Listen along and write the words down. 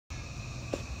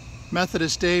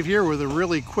Methodist Dave here with a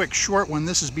really quick short one.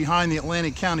 This is behind the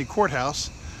Atlantic County Courthouse.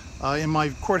 In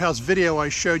my courthouse video I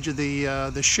showed you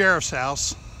the sheriff's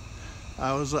house.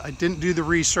 I didn't do the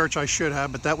research I should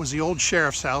have, but that was the old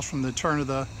sheriff's house from the turn of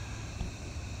the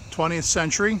 20th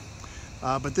century.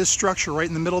 But this structure right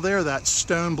in the middle there, that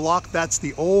stone block, that's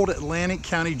the old Atlantic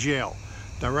County Jail.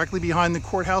 Directly behind the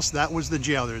courthouse, that was the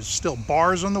jail. There's still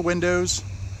bars on the windows,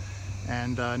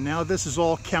 and now this is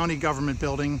all county government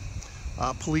building.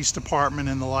 Police department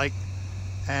and the like,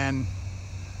 and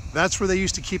that's where they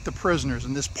used to keep the prisoners.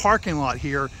 And this parking lot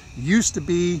here used to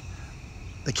be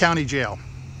the county jail.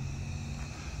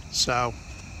 So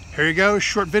here you go,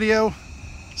 short video.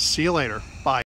 See you later.